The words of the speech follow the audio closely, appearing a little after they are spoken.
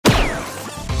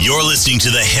You're listening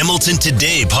to the Hamilton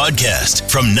Today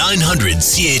podcast from 900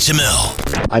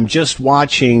 CHML. I'm just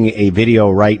watching a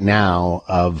video right now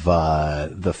of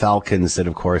the falcons that,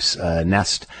 of course,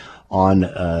 nest on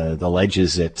the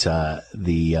ledges at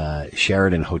the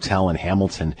Sheraton Hotel in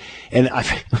Hamilton. And I've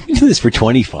been doing this for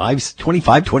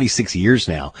 26 years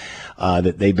now,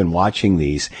 that they've been watching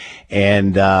these.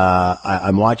 And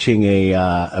I'm watching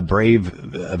a very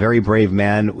brave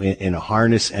man in a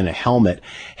harness and a helmet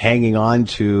hanging on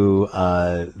to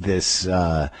this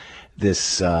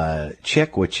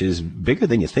chick, which is bigger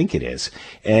than you think it is,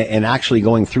 and actually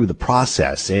going through the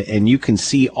process. And you can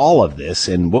see all of this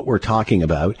and what we're talking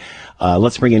about.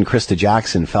 Let's bring in Krista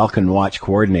Jackson, Falcon Watch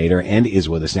Coordinator, and is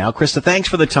with us now. Krista, thanks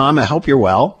for the time. I hope you're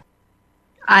well.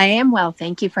 I am well.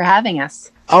 Thank you for having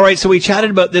us. All right, so we chatted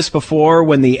about this before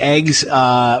when the eggs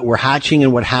were hatching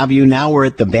and what have you. Now we're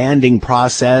at the banding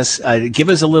process. Give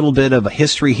us a little bit of a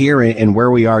history here and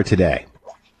where we are today.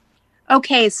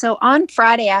 Okay, so on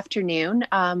Friday afternoon,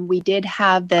 we did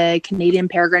have the Canadian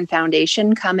Peregrine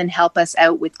Foundation come and help us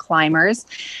out with climbers.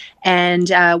 And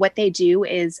what they do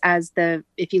is,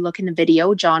 if you look in the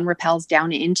video, John rappels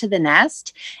down into the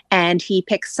nest and he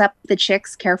picks up the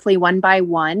chicks carefully one by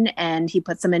one, and he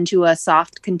puts them into a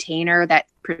soft container that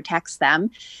protects them.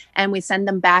 And we send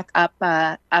them back up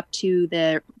to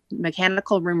the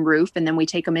mechanical room roof, and then we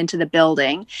take them into the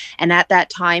building. And at that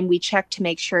time, we check to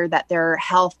make sure that they're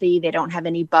healthy, they don't have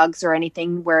any bugs or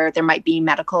anything where there might be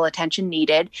medical attention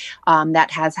needed. That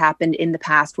has happened in the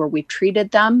past where we've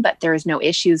treated them, but there is no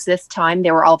issues this time.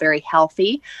 They were all very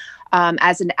healthy.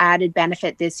 As an added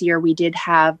benefit this year, we did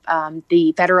have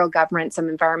the federal government, some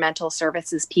environmental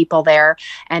services people there,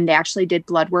 and they actually did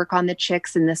blood work on the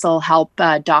chicks, and this will help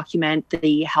document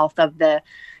the health of the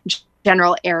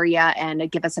general area and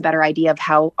give us a better idea of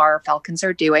how our falcons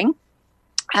are doing.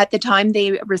 At the time,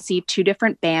 they received two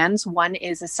different bands. One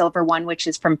is a silver one, which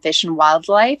is from Fish and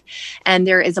Wildlife, and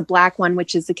there is a black one,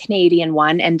 which is the Canadian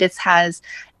one, and this has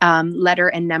letter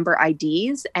and number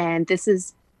IDs, and this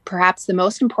is perhaps the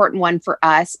most important one for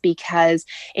us because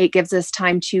it gives us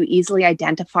time to easily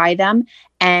identify them.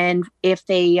 And if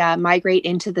they migrate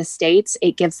into the States,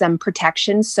 it gives them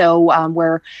protection. So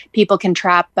where people can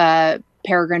trap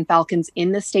peregrine falcons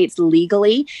in the States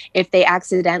legally, if they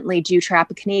accidentally do trap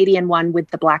a Canadian one with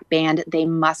the black band, they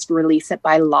must release it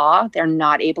by law. They're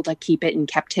not able to keep it in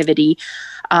captivity.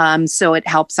 So it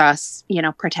helps us,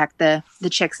 protect the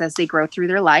chicks as they grow through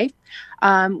their life.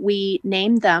 We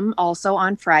named them also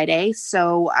on Friday.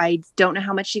 So I don't know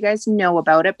how much you guys know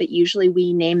about it, but usually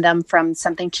we name them from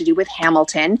something to do with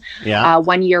Hamilton. Yeah.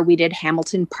 One year we did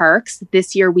Hamilton Parks.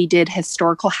 This year we did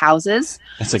historical houses.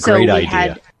 That's a great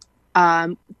idea.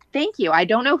 Thank you. I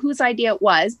don't know whose idea it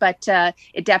was, but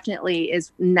it definitely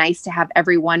is nice to have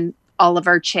all of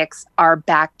our chicks are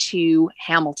back to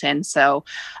Hamilton. So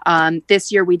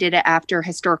this year we did it after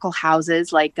historical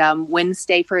houses, like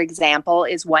Wednesday, for example,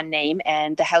 is one name.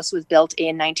 And the house was built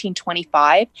in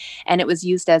 1925, and it was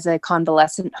used as a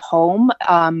convalescent home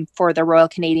for the Royal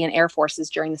Canadian Air Forces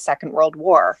during the Second World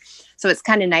War. So it's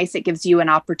kind of nice. It gives you an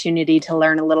opportunity to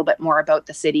learn a little bit more about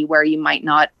the city where you might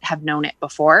not have known it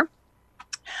before.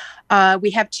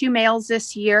 We have two males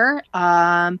this year.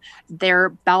 They're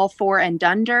Balfour and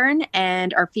Dundurn,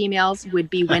 and our females would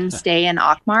be Wednesday and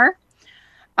Akmar.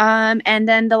 And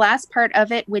then the last part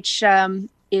of it, which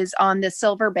is on the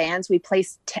silver bands, we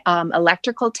place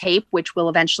electrical tape, which will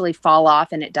eventually fall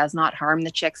off, and it does not harm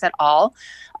the chicks at all.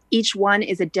 Each one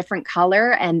is a different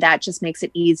color, and that just makes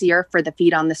it easier for the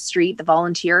feet on the street, the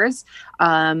volunteers.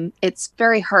 It's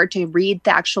very hard to read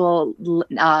the actual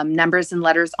numbers and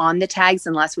letters on the tags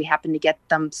unless we happen to get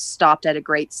them stopped at a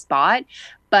great spot.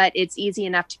 But it's easy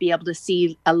enough to be able to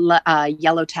see a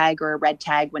yellow tag or a red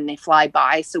tag when they fly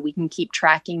by, so we can keep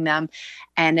tracking them.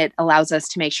 And it allows us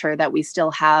to make sure that we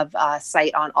still have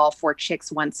sight on all four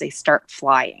chicks once they start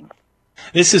flying.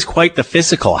 This is quite the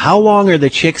physical. How long are the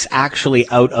chicks actually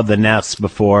out of the nests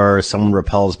before someone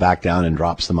rappels back down and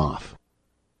drops them off?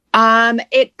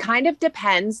 It kind of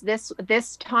depends.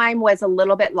 This time was a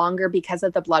little bit longer because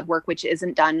of the blood work, which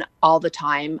isn't done all the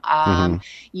time.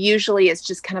 Usually it's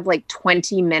just kind of like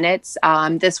 20 minutes.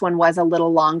 This one was a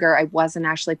little longer. I wasn't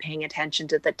actually paying attention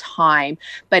to the time,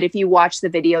 but if you watch the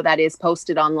video that is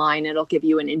posted online, it'll give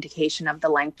you an indication of the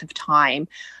length of time.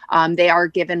 They are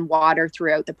given water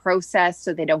throughout the process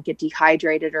so they don't get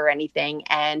dehydrated or anything.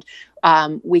 And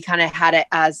we kind of had it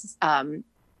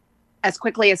as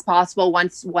quickly as possible.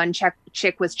 Once one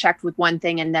chick was checked with one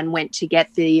thing and then went to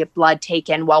get the blood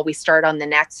taken while we start on the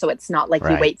next. So it's not like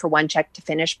you wait for one check to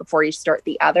finish before you start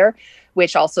the other,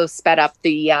 which also sped up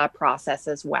the process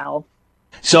as well.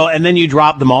 So, and then you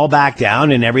drop them all back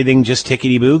down and everything just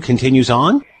tickety-boo continues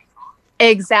on?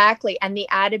 Exactly. And the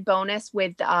added bonus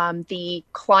with the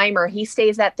climber, he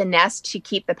stays at the nest to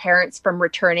keep the parents from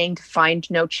returning to find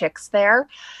no chicks there.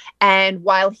 And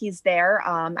while he's there,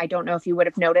 I don't know if you would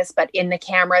have noticed, but in the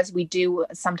cameras, we do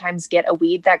sometimes get a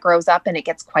weed that grows up and it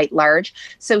gets quite large.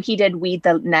 So he did weed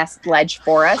the nest ledge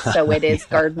for us. So it is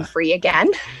garden free again.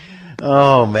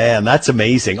 Oh, man, that's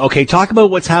amazing. Okay, talk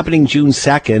about what's happening June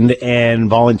 2nd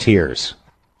and volunteers.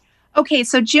 Okay,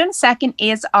 so June 2nd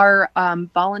is our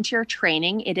volunteer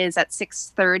training. It is at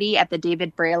 6:30 at the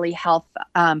David Braley Health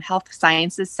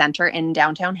Sciences Center in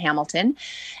downtown Hamilton.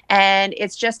 And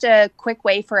it's just a quick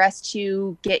way for us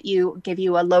to give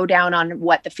you a lowdown on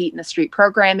what the Feet in the Street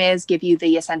program is, give you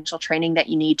the essential training that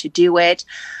you need to do it.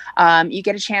 You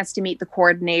get a chance to meet the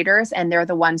coordinators, and they're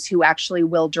the ones who actually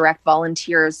will direct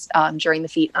volunteers during the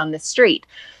Feet on the Street.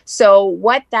 So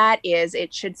what that is,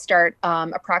 it should start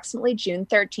approximately June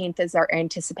 13th is our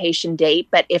anticipation date.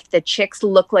 But if the chicks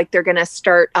look like they're going to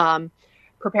start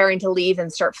preparing to leave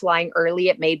and start flying early,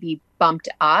 it may be bumped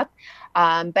up.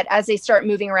 But as they start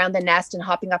moving around the nest and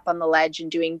hopping up on the ledge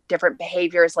and doing different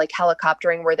behaviors like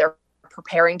helicoptering where they're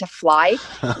preparing to fly,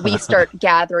 we start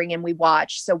gathering and we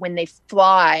watch. So when they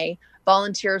fly,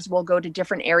 volunteers will go to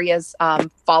different areas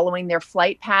following their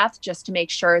flight path just to make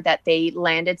sure that they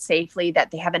landed safely,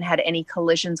 that they haven't had any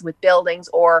collisions with buildings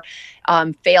or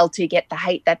failed to get the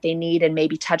height that they need and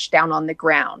maybe touch down on the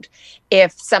ground.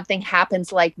 If something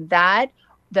happens like that,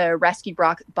 the rescue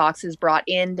box is brought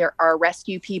in. There are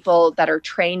rescue people that are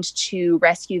trained to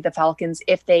rescue the falcons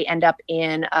if they end up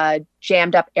in a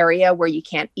jammed up area where you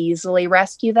can't easily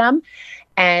rescue them.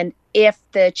 And if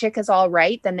the chick is all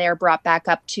right, then they're brought back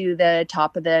up to the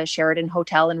top of the Sheraton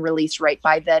Hotel and released right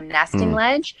by the nesting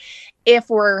ledge. If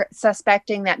we're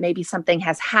suspecting that maybe something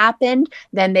has happened,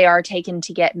 then they are taken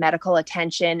to get medical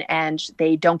attention and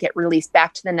they don't get released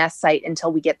back to the nest site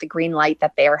until we get the green light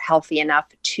that they are healthy enough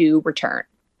to return.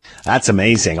 That's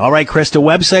amazing. All right, Krista,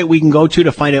 website we can go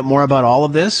to find out more about all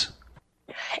of this?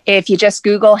 If you just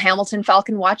Google Hamilton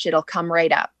Falcon Watch, it'll come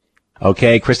right up.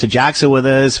 Okay, Krista Jackson with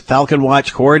us, Falcon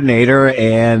Watch coordinator,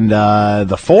 and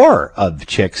the 4 of the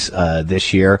chicks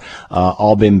this year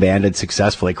all been banded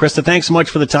successfully. Krista, thanks so much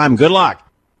for the time. Good luck.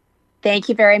 Thank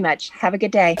you very much. Have a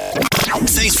good day.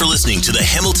 Thanks for listening to the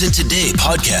Hamilton Today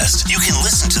podcast. You can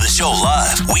listen to the show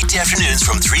live weekday afternoons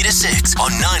from 3 to 6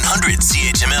 on 900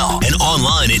 CHML and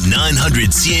online at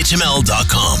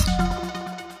 900CHML.com.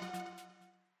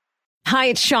 Hi,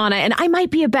 it's Shauna, and I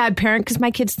might be a bad parent because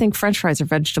my kids think French fries are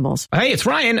vegetables. Hey, it's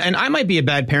Ryan, and I might be a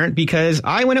bad parent because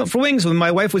I went out for wings when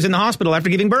my wife was in the hospital after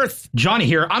giving birth. Johnny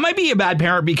here. I might be a bad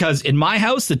parent because in my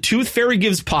house, the tooth fairy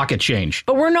gives pocket change.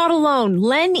 But we're not alone.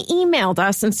 Len emailed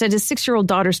us and said his 6-year-old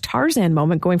daughter's Tarzan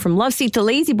moment going from love seat to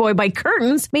lazy boy by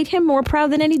curtains made him more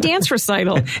proud than any dance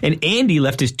recital. And Andy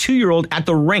left his 2-year-old at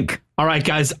the rink. All right,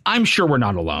 guys, I'm sure we're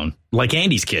not alone. Like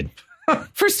Andy's kid.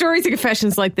 For stories and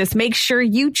confessions like this, make sure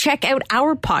you check out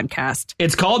our podcast.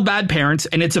 It's called Bad Parents,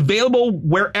 and it's available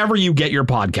wherever you get your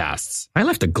podcasts. I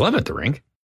left a glove at the rink.